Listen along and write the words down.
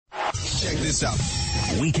this up.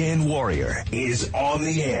 Weekend Warrior is on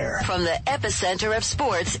the air. From the epicenter of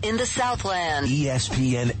sports in the Southland.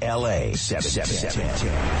 ESPN LA 770.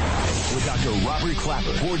 With Dr. Robert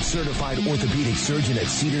Clapper, board-certified orthopedic surgeon at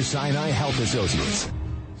Cedars-Sinai Health Associates.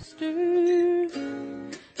 In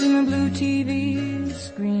the blue TV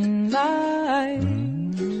screen light,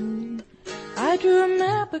 I drew a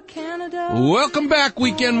map of Canada. Welcome back,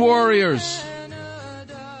 Weekend Warriors.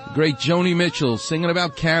 Great Joni Mitchell singing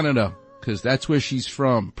about Canada, because that's where she's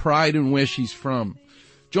from. Pride in where she's from.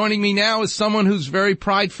 Joining me now is someone who's very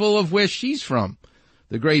prideful of where she's from.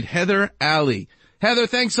 The great Heather Alley. Heather,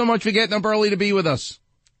 thanks so much for getting up early to be with us.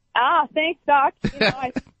 Thanks, Doc.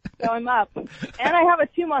 I'm up. And I have a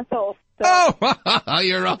 2-month-old. So Oh,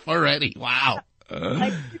 you're up already. Wow.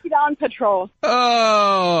 like on patrol.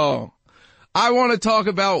 Oh, I want to talk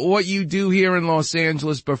about what you do here in Los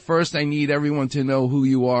Angeles, but first I need everyone to know who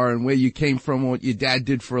you are and where you came from, what your dad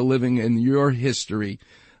did for a living, and your history.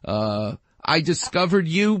 I discovered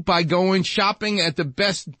you by going shopping at the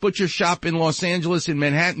best butcher shop in Los Angeles in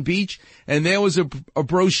Manhattan Beach, and there was a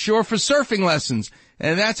brochure for surfing lessons.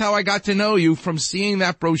 And that's how I got to know you, from seeing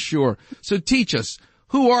that brochure. So teach us,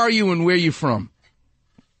 who are you and where you from?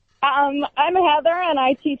 I'm Heather, and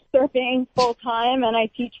I teach surfing full-time, and I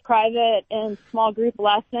teach private and small group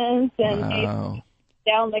lessons and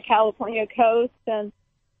down the California coast, and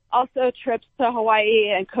also trips to Hawaii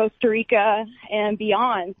and Costa Rica and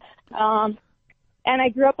beyond. And I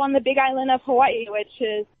grew up on the Big Island of Hawaii, which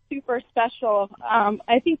is super special.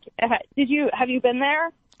 I think, have you been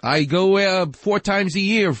there? I go 4 times a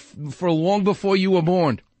year for long before you were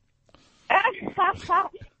born.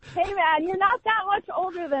 Hey, man, you're not that much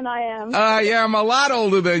older than I am. Yeah, I'm a lot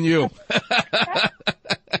older than you.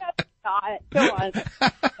 Go on.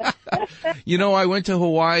 You know, I went to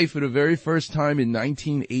Hawaii for the very first time in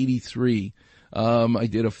 1983. I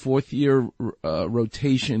did a 4th-year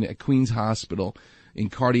rotation at Queens Hospital in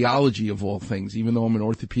cardiology, of all things, even though I'm an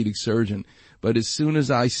orthopedic surgeon. But as soon as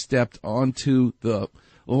I stepped onto the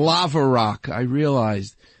lava rock, I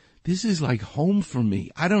realized this is like home for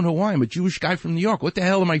me. I don't know why. I'm a Jewish guy from New York. What the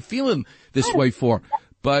hell am I feeling this way for?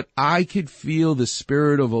 But I could feel the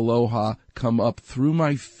spirit of Aloha come up through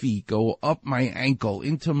my feet, go up my ankle,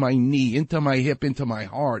 into my knee, into my hip, into my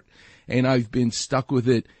heart. And I've been stuck with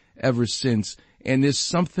it ever since. And there's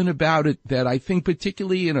something about it that I think,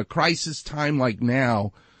 particularly in a crisis time like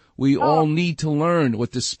now, we all need to learn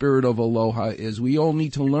what the spirit of Aloha is. We all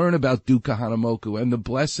need to learn about Duka Hanamoku and the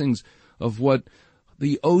blessings of what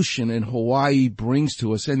the ocean in Hawaii brings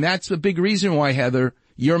to us. And that's the big reason why, Heather,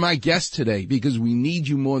 you're my guest today, because we need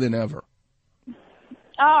you more than ever.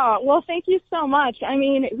 Oh, well, thank you so much. I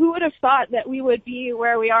mean, who would have thought that we would be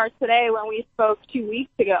where we are today when we spoke 2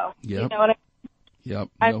 weeks ago? Yep. You know what I mean? Yep,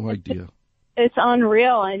 no idea. It's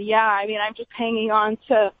unreal. And yeah, I mean, I'm just hanging on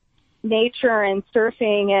to nature and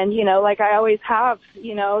surfing and, like I always have,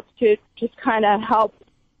 to just kind of help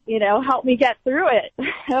me get through it,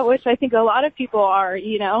 which I think a lot of people are,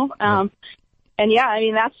 and yeah, I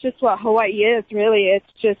mean, that's just what Hawaii is, really.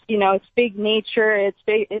 It's just, it's big nature.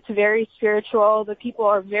 It's very spiritual. The people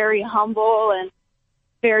are very humble and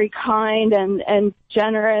very kind and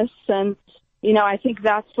generous. And, I think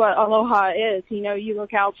that's what Aloha is. You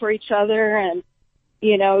look out for each other and,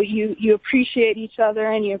 you appreciate each other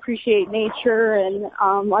and you appreciate nature. And,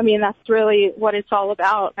 I mean, that's really what it's all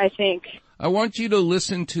about, I think. I want you to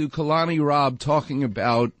listen to Kalani Robb talking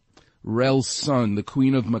about Rell Sunn, the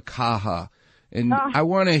Queen of Makaha. And I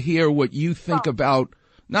want to hear what you think about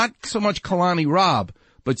not so much Kalani Robb,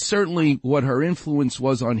 but certainly what her influence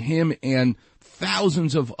was on him and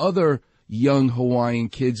thousands of other young Hawaiian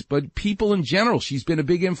kids, but people in general. She's been a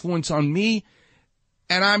big influence on me,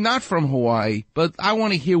 and I'm not from Hawaii, but I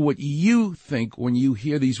want to hear what you think when you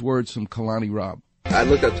hear these words from Kalani Robb. I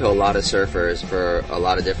looked up to a lot of surfers for a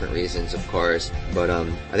lot of different reasons, of course, but I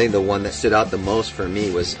think the one that stood out the most for me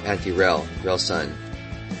was Auntie Rell Sunn.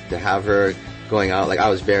 To have her going out, like, I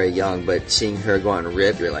was very young, but seeing her go on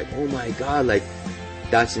rip, you're like, oh my god, like,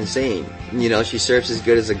 that's insane. She surfs as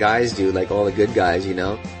good as the guys do, like all the good guys,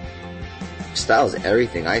 Style is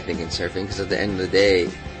everything, I think, in surfing, because at the end of the day,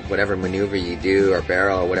 whatever maneuver you do, or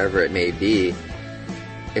barrel, or whatever it may be,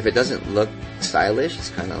 if it doesn't look stylish, it's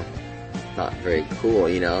kind of not very cool,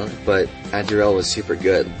 but Auntie Rell was super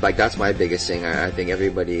good. Like, that's my biggest thing. I think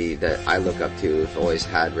everybody that I look up to has always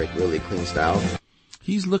had really clean style.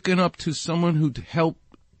 He's looking up to someone who'd help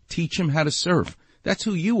teach him how to surf. That's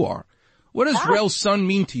who you are. What does Rell Sunn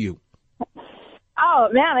mean to you? Oh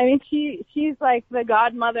man, I mean she's like the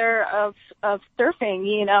godmother of surfing,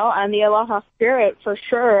 you know, and the Aloha spirit for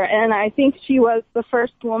sure. And I think she was the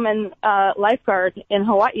first woman lifeguard in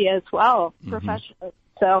Hawaii as well, professionally.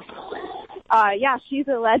 So yeah, she's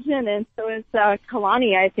a legend, and so is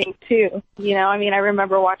Kalani, I think, too. You know, I mean, I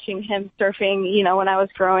remember watching him surfing, you know, when I was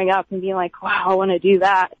growing up and being like, wow, I want to do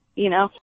that, you know.